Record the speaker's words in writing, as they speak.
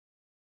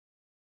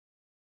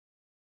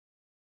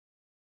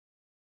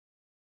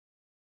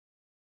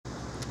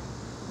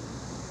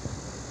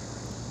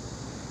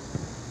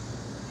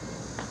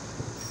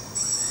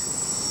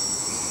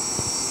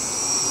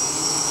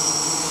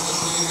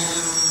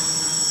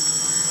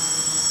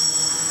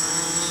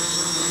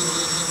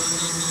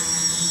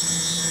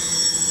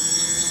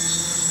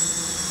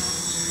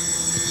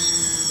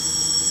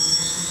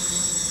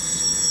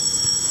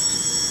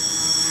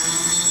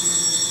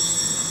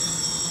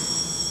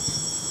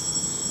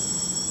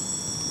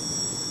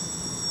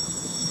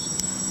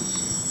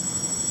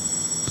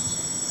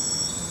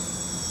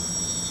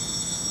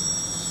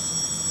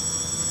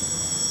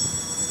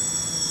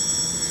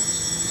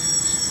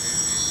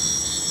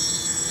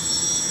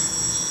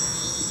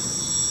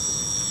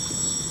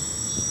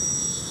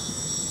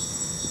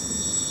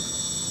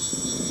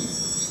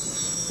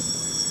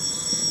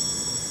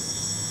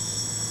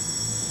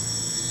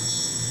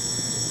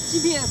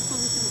GPS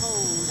position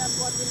hold. That's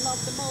what we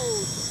love the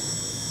most.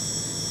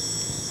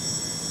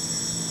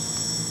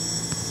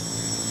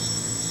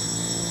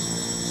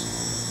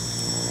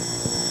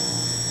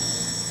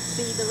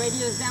 See, the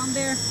radio is down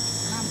there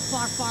and I'm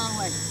far, far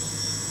away.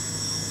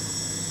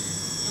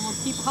 And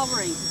we'll keep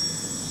hovering.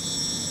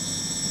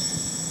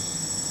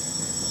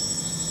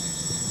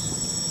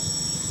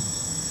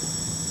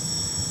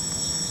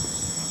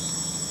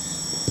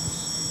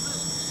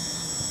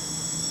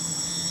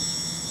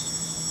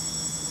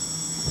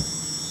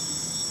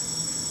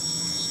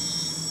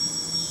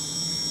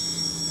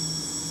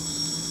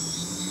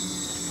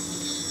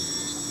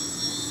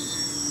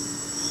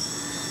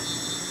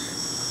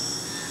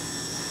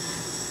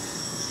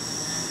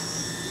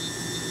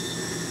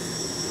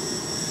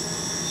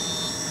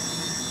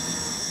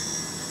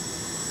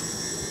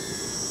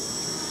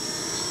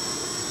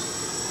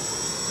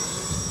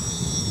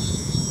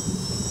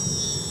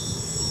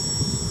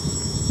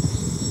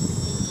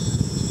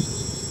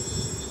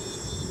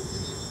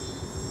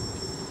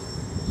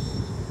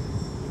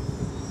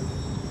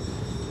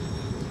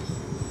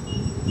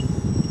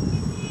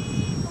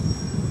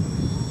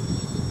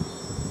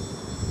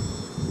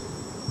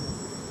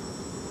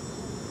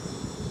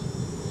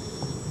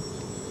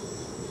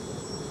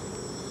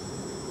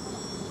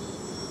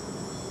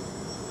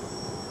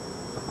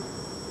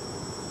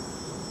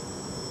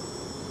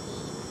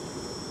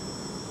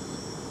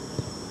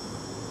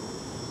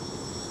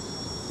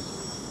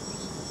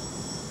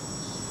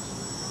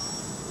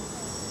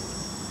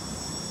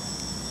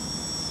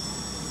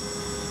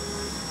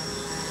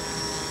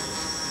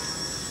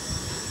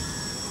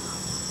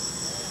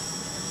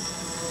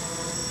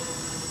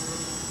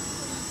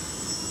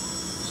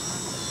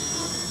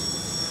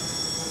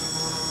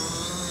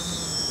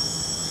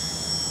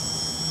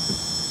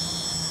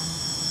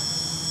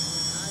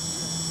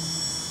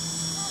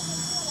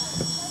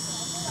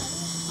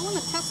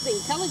 Test the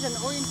intelligent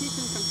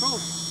orientation control.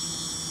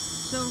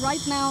 So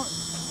right now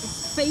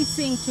it's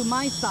facing to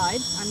my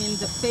side. I mean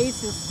the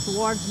face is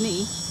towards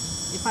me.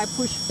 If I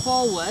push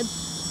forward,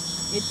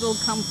 it will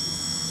come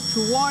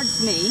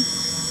towards me.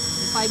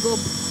 If I go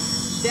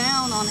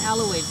down on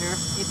elevator,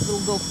 it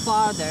will go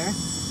farther.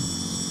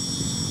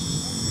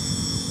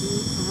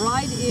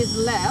 Right is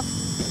left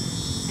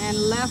and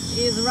left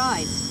is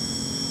right.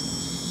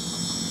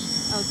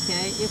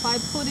 Okay, if I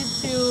put it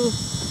to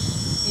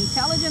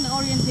intelligent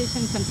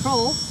orientation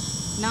control,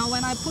 now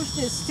when I push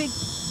this stick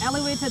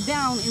elevator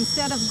down,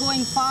 instead of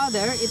going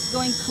farther, it's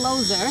going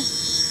closer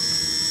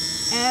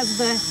as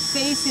the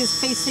face is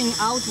facing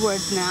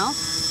outwards now.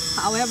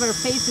 However,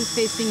 face is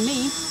facing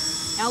me.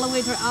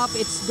 Elevator up,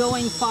 it's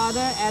going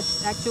farther.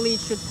 Actually, it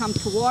should come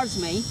towards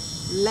me.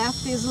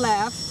 Left is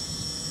left,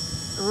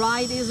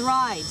 right is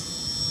right.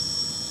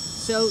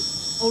 So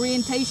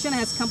orientation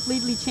has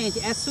completely changed.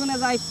 As soon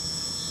as I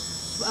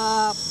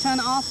turn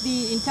off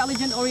the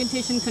intelligent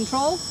orientation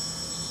control,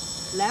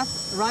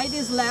 right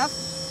is left,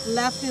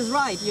 left is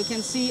right. You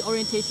can see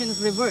orientation is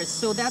reversed.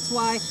 So that's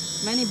why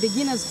many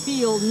beginners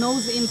feel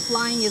nose in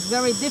flying is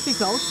very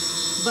difficult.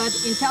 But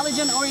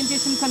intelligent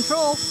orientation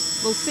control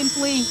will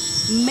simply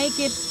make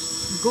it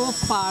go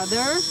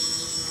farther,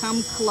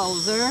 come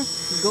closer,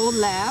 go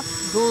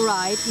left, go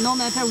right, no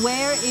matter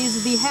where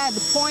is the head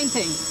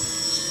pointing.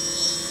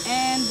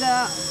 And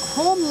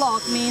home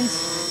lock means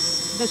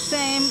the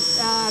same,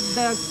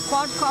 the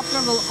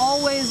quadcopter will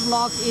always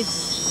lock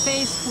its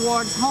face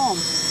towards home.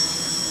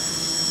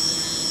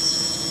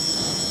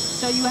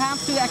 So you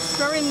have to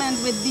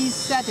experiment with these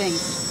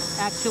settings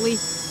actually,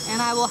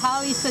 and I will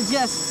highly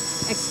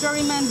suggest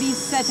experiment these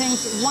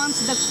settings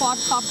once the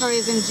quadcopter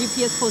is in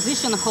GPS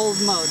position hold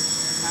mode.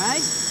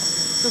 Alright?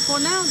 So for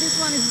now this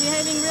one is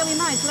behaving really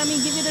nice. Let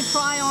me give it a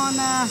try on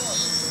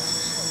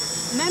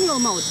manual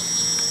mode.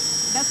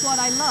 That's what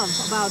I love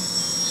about.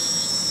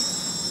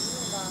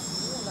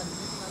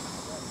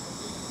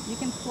 You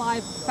can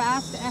fly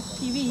fast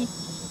FPV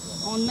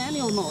on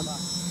manual mode.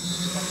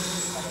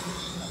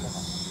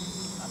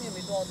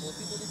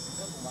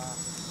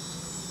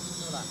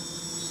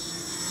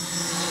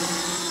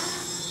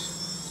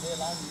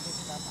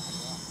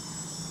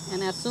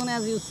 And as soon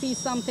as you see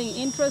something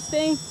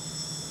interesting,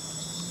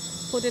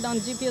 put it on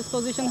GPS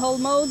position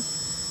hold mode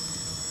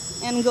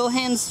and go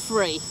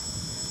hands-free.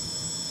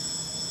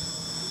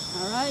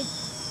 Alright,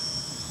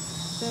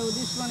 so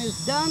this one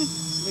is done.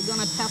 We're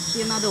gonna test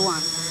another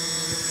one.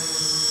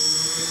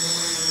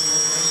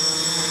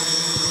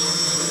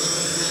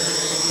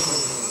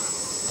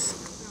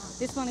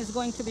 This one is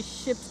going to be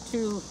shipped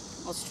to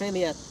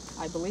Australia,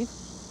 I believe.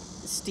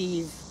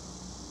 Steve,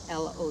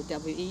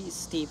 L-O-W-E,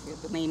 Steve.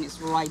 The name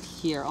is right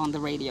here on the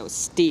radio,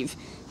 Steve.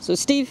 So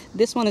Steve,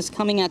 this one is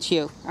coming at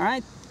you, all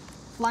right?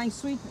 Flying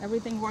sweet,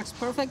 everything works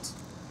perfect.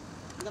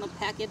 I'm gonna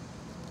pack it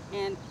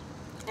and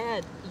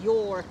add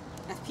your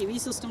FPV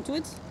system to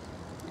it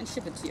and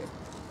ship it to you.